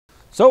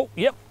So,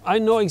 yep, I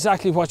know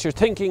exactly what you're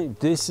thinking.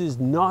 This is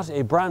not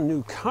a brand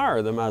new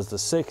car, the Mazda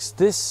 6.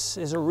 This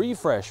is a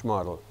refresh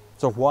model.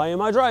 So why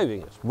am I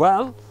driving it?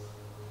 Well,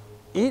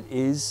 it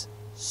is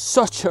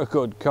such a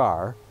good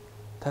car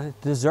that it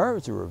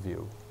deserves a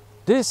review.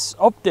 This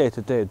update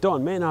that they've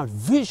done may not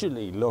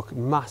visually look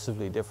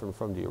massively different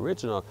from the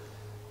original,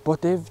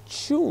 but they've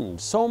tuned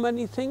so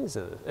many things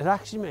in it. It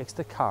actually makes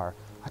the car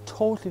a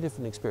totally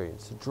different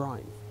experience to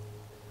drive.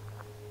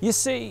 You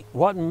see,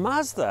 what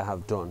Mazda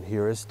have done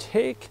here is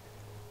take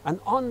an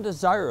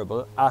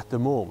undesirable, at the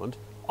moment,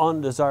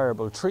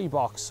 undesirable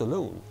 3-box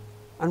saloon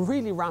and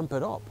really ramp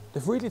it up.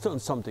 They've really done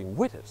something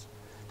with it.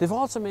 They've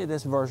also made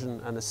this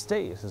version an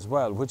estate as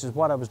well, which is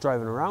what I was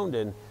driving around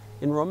in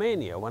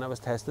Romania when I was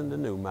testing the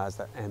new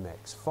Mazda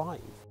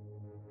MX-5.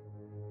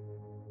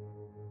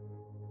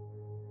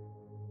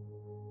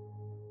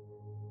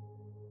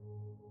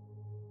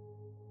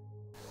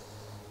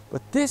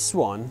 But this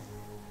one,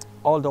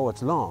 although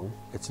it's long,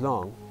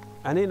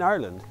 and in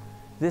Ireland,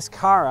 this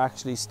car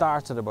actually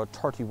starts at about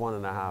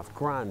 31.5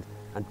 grand.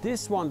 And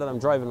this one that I'm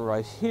driving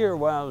right here,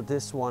 well,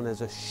 this one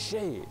is a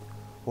shade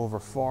over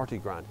 40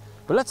 grand.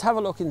 But let's have a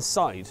look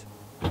inside.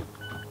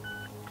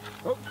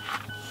 Oh,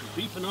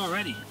 she's beeping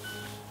already.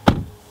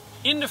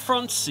 In the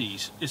front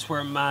seat is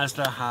where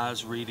Mazda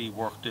has really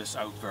worked this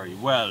out very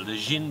well. The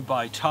Jin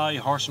Bai Tai,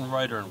 Horse and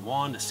Rider in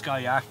one, the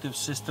Sky Active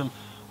system,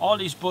 all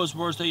these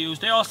buzzwords they use,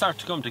 they all start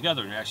to come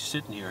together and you're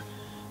actually sitting here.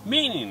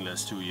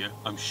 Meaningless to you,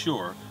 I'm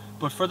sure,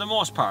 but for the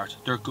most part,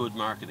 they're good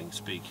marketing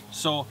speak.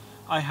 So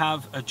I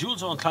have a dual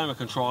zone climate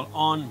control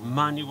on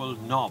manual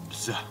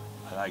knobs.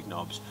 I like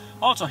knobs.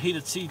 Also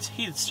heated seats,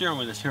 heated steering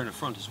wheel is here in the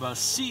front as well.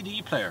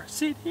 CD player,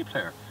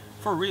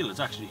 for real, it's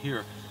actually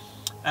here.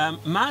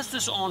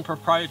 Mazda's own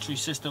proprietary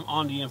system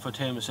on the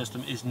infotainment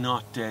system is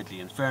not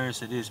deadly. In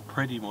fairness, it is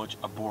pretty much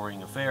a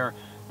boring affair,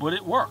 but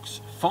it works.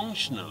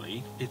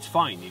 Functionally, it's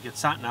fine. You get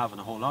sat-nav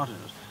and a whole lot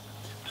of it.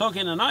 Plug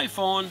in an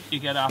iPhone, you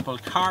get Apple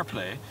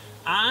CarPlay,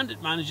 and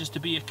it manages to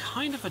be a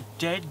kind of a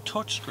dead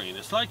touchscreen.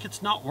 It's like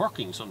it's not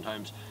working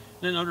sometimes.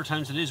 Then other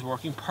times it is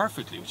working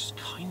perfectly, which is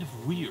kind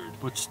of weird,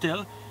 but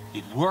still,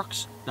 it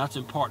works. That's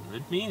important.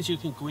 It means you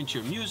can go into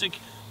your music,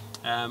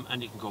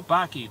 and you can go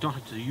back. You don't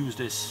have to use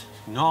this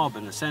knob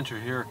in the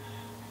center here,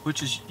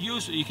 which is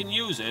useful. You can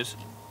use it,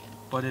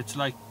 but it's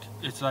like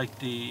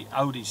the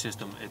Audi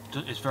system.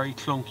 It's very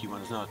clunky when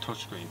it's not a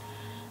touchscreen.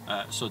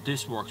 So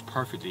this works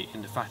perfectly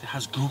in the fact it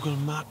has Google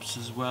Maps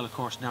as well. Of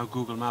course, now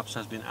Google Maps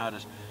has been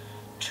added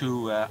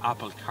to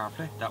Apple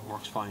CarPlay. That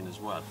works fine as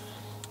well.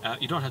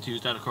 You don't have to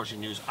use that. Of course, you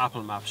can use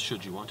Apple Maps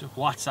should you want to.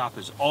 WhatsApp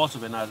has also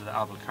been added to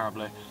Apple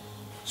CarPlay.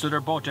 So they're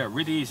both there,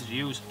 really easy to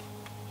use.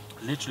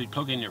 Literally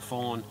plug in your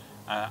phone,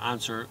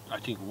 answer I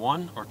think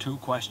 1 or 2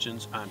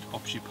 questions, and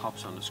up she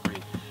pops on the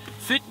screen.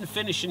 Fit and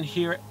finish in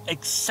here,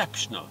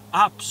 exceptional,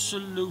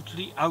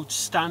 absolutely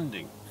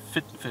outstanding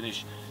fit and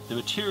finish. The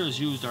materials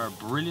used are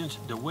brilliant.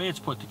 The way it's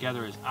put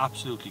together is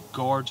absolutely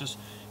gorgeous.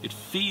 It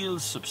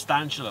feels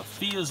substantial. It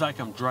feels like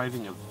I'm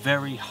driving a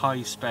very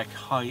high-spec,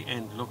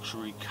 high-end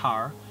luxury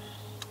car,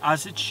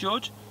 as it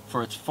should,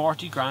 for its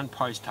 40 grand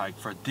price tag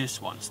for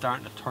this one,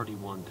 starting at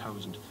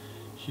 31,000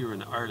 here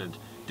in Ireland.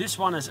 This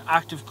one has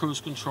active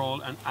cruise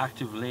control and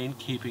active lane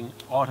keeping,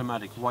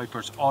 automatic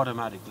wipers,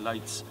 automatic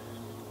lights.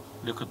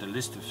 Look at the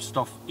list of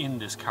stuff in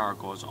this car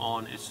goes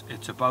on.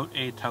 It's about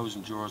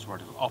 8,000 euros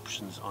worth of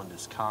options on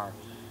this car.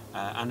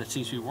 And it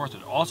seems to be worth it.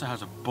 It also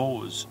has a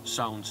Bose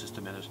sound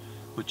system in it,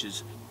 which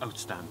is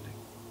outstanding.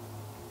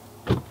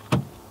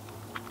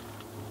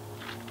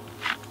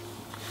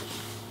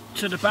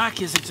 So the back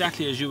is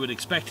exactly as you would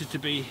expect it to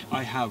be.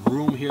 I have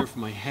room here for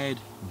my head,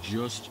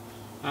 just.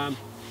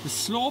 The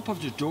slope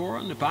of the door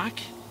on the back,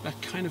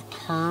 that kind of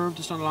curve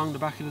just along the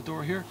back of the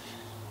door here,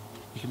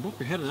 you can bump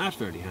your head on that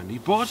fairly handy,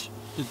 but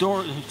the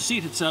door, the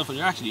seat itself when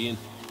you're actually in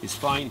is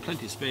fine,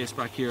 plenty of space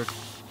back here.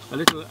 A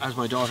little, as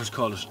my daughters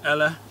call it,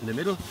 Ella in the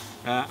middle,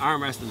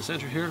 armrest in the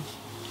centre here,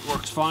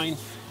 works fine.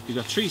 You've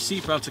got 3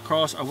 seat belts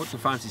across. I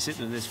wouldn't fancy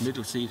sitting in this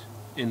middle seat,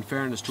 in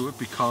fairness to it,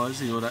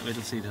 because you know that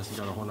middle seat hasn't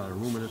got a whole lot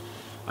of room in it.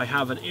 I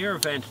have an air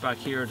vent back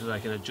here that I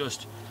can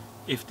adjust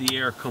if the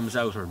air comes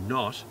out or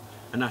not,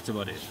 and that's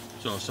about it.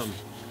 So some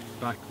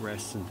back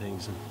rests and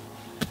things, and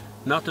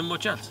nothing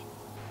much else.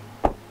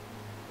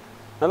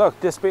 Now look,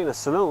 this being a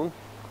saloon,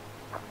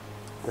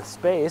 the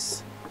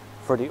space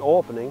for the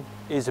opening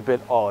is a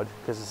bit odd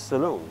because it's a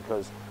saloon,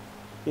 because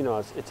you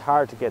know it's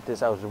hard to get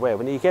this out of the way.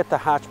 When you get the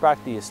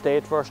hatchback, the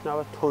estate version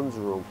of it, tons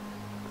of room.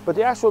 But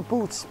the actual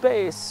boot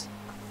space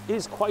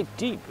is quite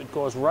deep. It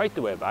goes right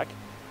the way back.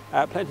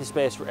 Plenty of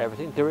space for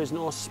everything. There is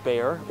no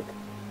spare.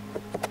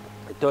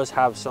 It does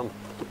have some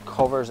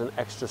covers and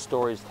extra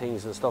storage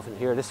things and stuff in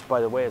here. This,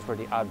 by the way, is where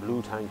the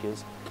AdBlue tank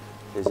is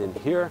in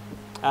here.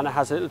 And it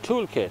has a little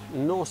toolkit.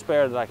 No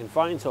spare that I can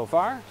find so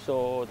far,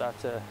 so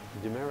that's a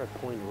demerit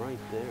point right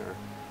there.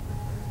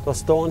 Those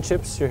stone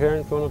chips you're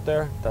hearing going up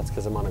there, that's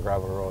because I'm on a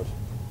gravel road.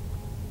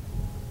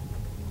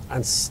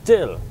 And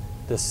still,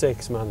 the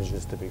 6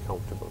 manages to be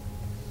comfortable.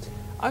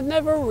 I've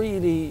never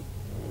really,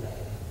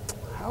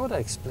 how would I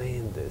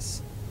explain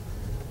this?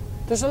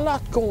 there's a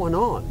lot going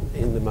on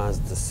in the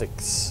Mazda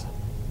 6.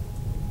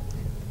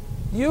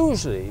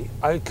 Usually,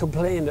 I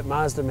complain that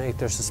Mazda make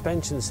their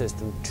suspension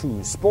system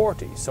too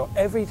sporty. So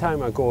every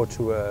time I go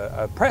to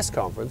a press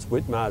conference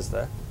with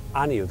Mazda,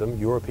 any of them,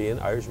 European,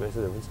 Irish, makes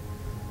a difference,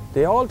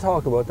 they all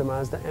talk about the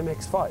Mazda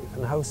MX-5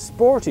 and how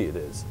sporty it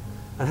is,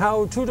 and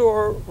how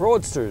two-door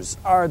roadsters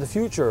are the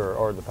future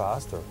or the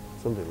past, or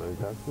something like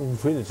that,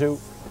 between the two.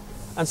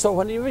 And so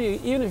whenever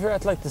even if you're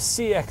at like the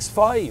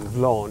CX-5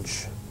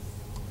 launch,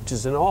 which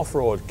is an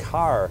off-road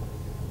car,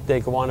 they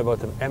go on about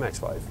the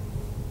MX-5.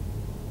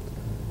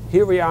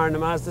 Here we are in the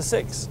Mazda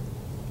 6,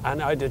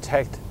 and I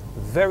detect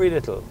very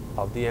little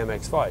of the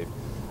MX-5,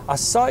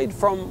 aside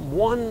from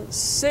one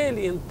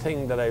salient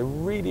thing that I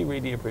really,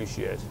 really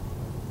appreciate.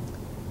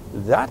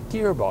 That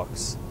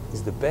gearbox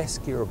is the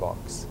best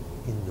gearbox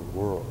in the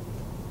world.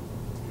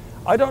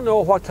 I don't know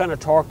what kind of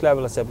torque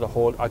level it's able to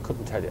hold, I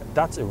couldn't tell you.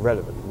 That's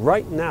irrelevant.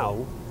 Right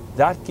now,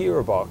 that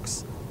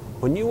gearbox,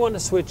 when you want to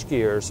switch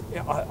gears,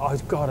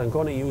 God, I'm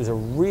going to use a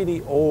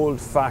really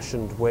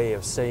old-fashioned way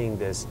of saying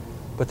this,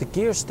 but the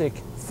gear stick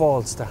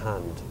falls to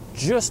hand,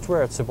 just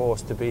where it's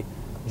supposed to be,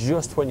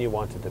 just when you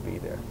want it to be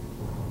there.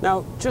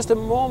 Now, just a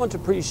moment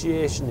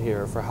appreciation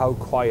here for how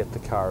quiet the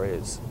car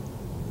is.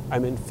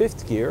 I'm in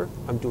 5th gear,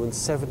 I'm doing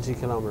 70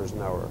 kilometers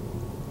an hour.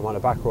 I'm on a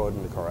back road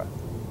in the Curragh.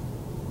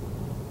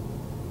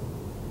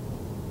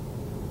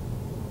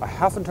 I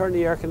haven't turned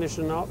the air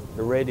conditioning off,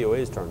 the radio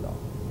is turned off.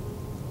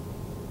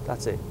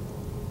 That's it.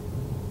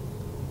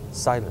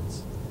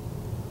 Silence.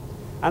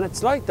 And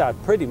it's like that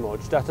pretty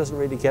much. That doesn't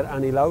really get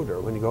any louder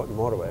when you go out on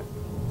the motorway.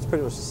 It's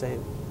pretty much the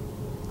same.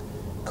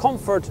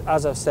 Comfort,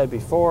 as I've said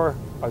before,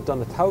 I've done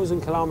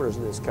 1,000 kilometers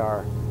in this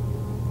car,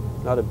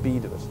 not a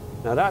beat of it.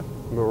 Now that,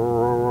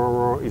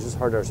 you just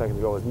heard there a second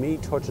ago, is me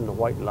touching the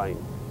white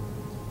line.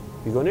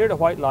 If you go near the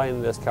white line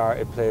in this car,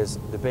 it plays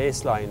the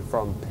bass line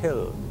from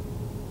Pill.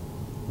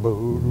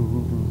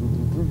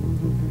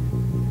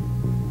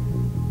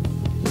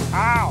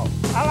 Ow!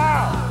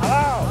 Hello!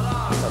 Hello!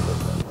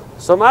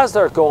 So Mazda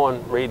are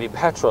going really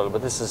petrol,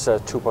 but this is a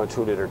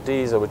 2.2 litre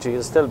diesel, which you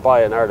can still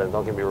buy in Ireland,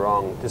 don't get me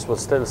wrong. This will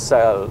still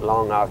sell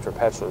long after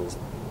petrol is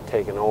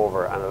taken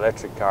over and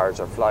electric cars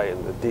are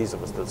flying. The diesel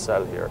will still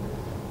sell here.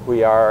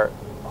 We are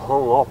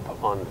hung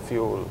up on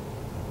fuel.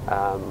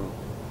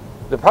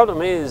 The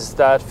problem is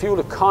that fuel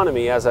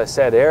economy, as I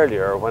said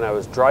earlier, when I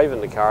was driving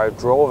the car, I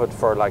drove it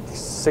for like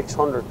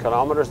 600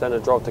 kilometers, then I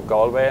drove to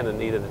Galway and it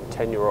needed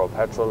 €10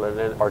 petrol and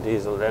then, or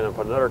diesel, then I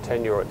put another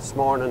 €10 this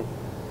morning.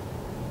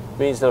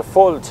 Means that a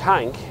full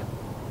tank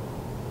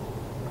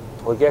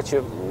will get you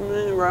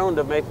around,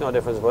 it makes no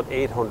difference, about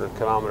 800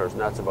 kilometers, and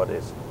that's about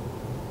it.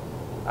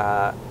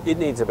 It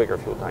needs a bigger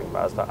fuel tank,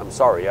 Mazda. I'm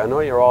sorry, I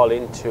know you're all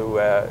into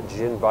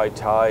Gin by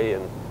Tai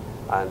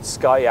and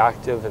Sky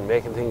Active and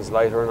making things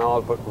lighter and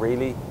all, but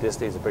really, this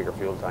needs a bigger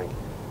fuel tank.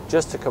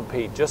 Just to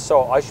compete, just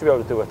so I should be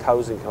able to do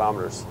 1,000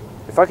 kilometers.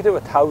 If I could do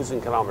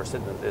 1,000 kilometers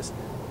sitting in this,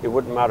 it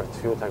wouldn't matter if the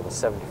fuel tank was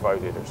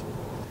 75 litres.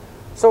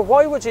 So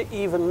why would you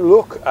even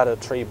look at a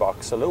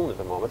 3-box saloon at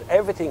the moment?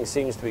 Everything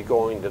seems to be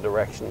going the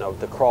direction of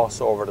the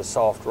crossover, the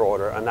soft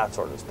roader and that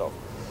sort of stuff.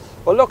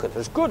 Well look,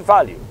 there's good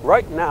value.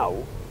 Right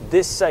now,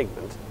 this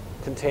segment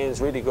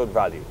contains really good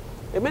value.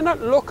 It may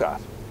not look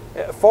at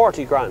a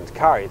 40 grand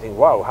car, you think,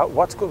 wow,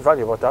 what's good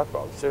value about that,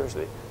 Bob?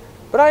 Seriously.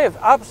 But I have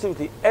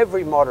absolutely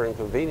every modern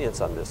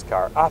convenience on this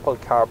car. Apple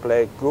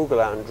CarPlay, Google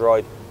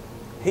Android,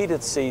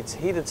 heated seats,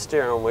 heated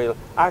steering wheel,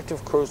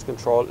 active cruise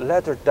control,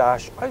 leather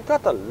dash. I've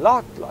got a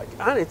lot, like,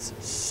 and it's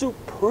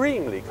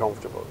supremely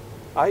comfortable.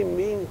 I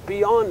mean,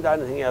 beyond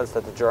anything else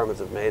that the Germans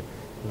have made,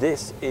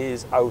 this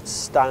is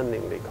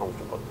outstandingly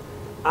comfortable.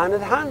 And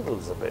it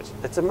handles a bit.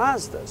 It's a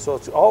Mazda, so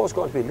it's always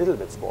going to be a little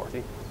bit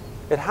sporty.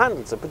 It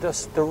handles it, but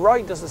the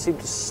ride doesn't seem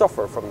to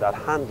suffer from that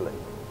handling.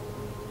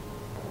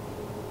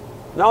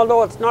 And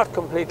although it's not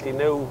completely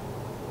new,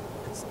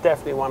 it's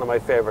definitely one of my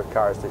favourite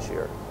cars this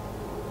year.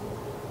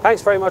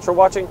 Thanks very much for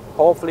watching.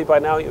 Hopefully by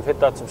now you've hit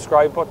that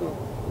subscribe button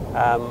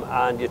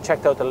and you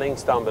checked out the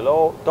links down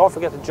below. Don't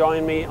forget to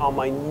join me on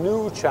my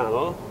new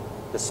channel,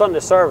 the Sunday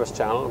Service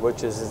channel,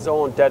 which is its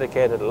own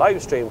dedicated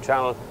live stream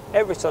channel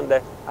every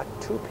Sunday at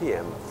 2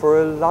 p.m.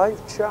 for a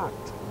live chat.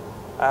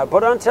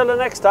 But until the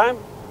next time,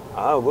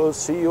 I will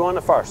see you on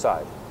the far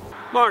side.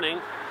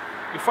 Morning.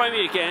 You find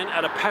me again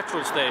at a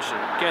petrol station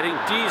getting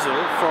diesel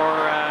for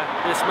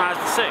this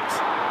Mazda 6.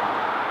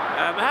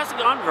 It hasn't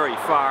gone very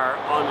far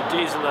on the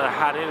diesel that I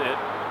had in it,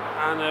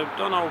 and I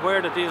don't know where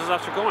the diesel's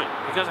after going,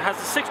 because it has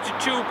a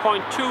 62.2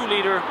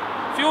 litre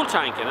fuel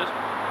tank in it.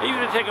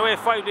 Even if you take away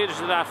 5 litres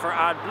of that for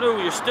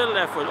AdBlue, you're still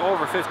left with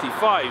over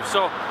 55.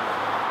 So,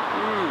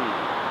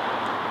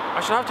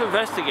 I should have to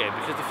investigate,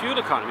 because the fuel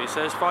economy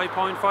says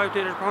 5.5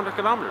 litres per 100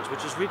 kilometres,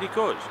 which is really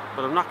good,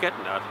 but I'm not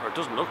getting that, or it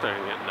doesn't look like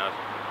I'm getting that.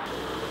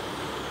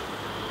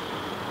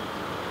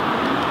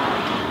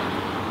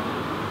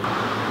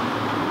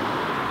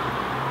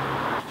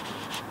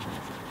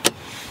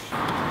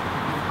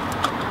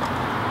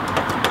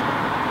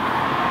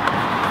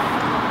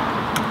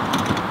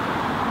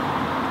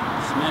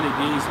 Smelly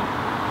diesel.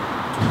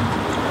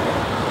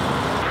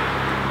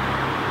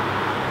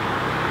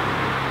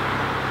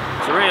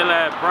 It's a real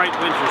bright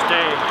winter's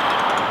day.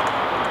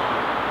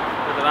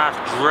 Look at the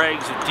last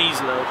dregs of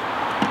diesel out.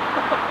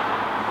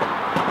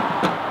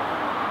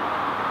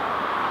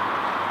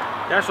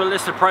 The actual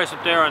listed price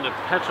up there on the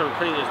petrol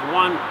thing is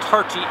 138.9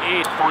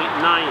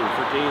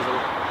 for diesel,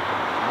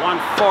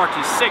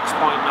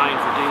 146.9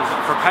 for diesel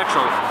for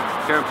petrol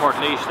here in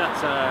Portlaoise.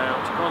 That's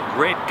what's it called?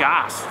 Great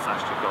Gas. It's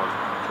actually called.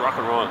 It's rock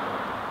and roll.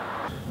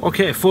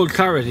 Okay, full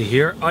clarity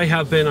here. I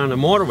have been on the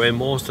motorway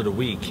most of the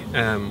week.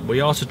 We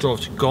also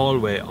drove to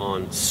Galway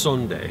on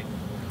Sunday,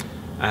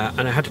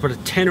 and I had to put a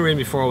tenner in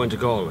before I went to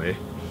Galway.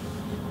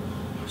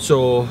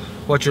 So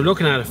what you're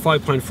looking at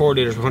 5.4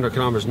 litres per 100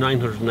 kilometres,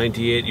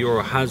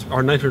 €998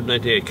 or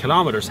 998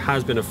 kilometres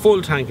has been a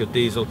full tank of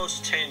diesel.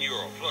 Plus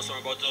 €10, plus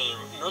I'm about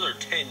another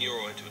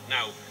 €10 into it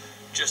now,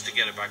 just to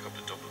get it back up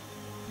to Dublin.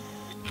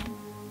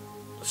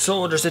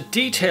 So there's a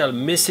detail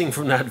missing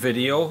from that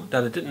video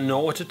that I didn't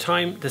know at the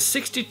time. The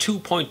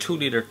 62.2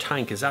 litre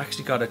tank has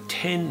actually got a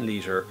 10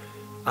 litre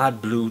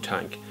AdBlue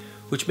tank,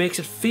 which makes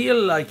it feel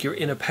like you're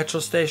in a petrol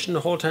station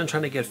the whole time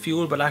trying to get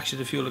fuel, but actually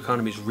the fuel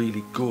economy is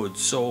really good.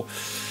 So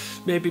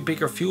maybe a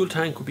bigger fuel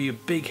tank would be a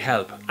big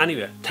help.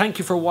 Anyway, thank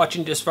you for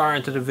watching this far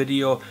into the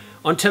video.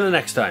 Until the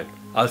next time,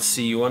 I'll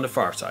see you on the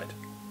far side.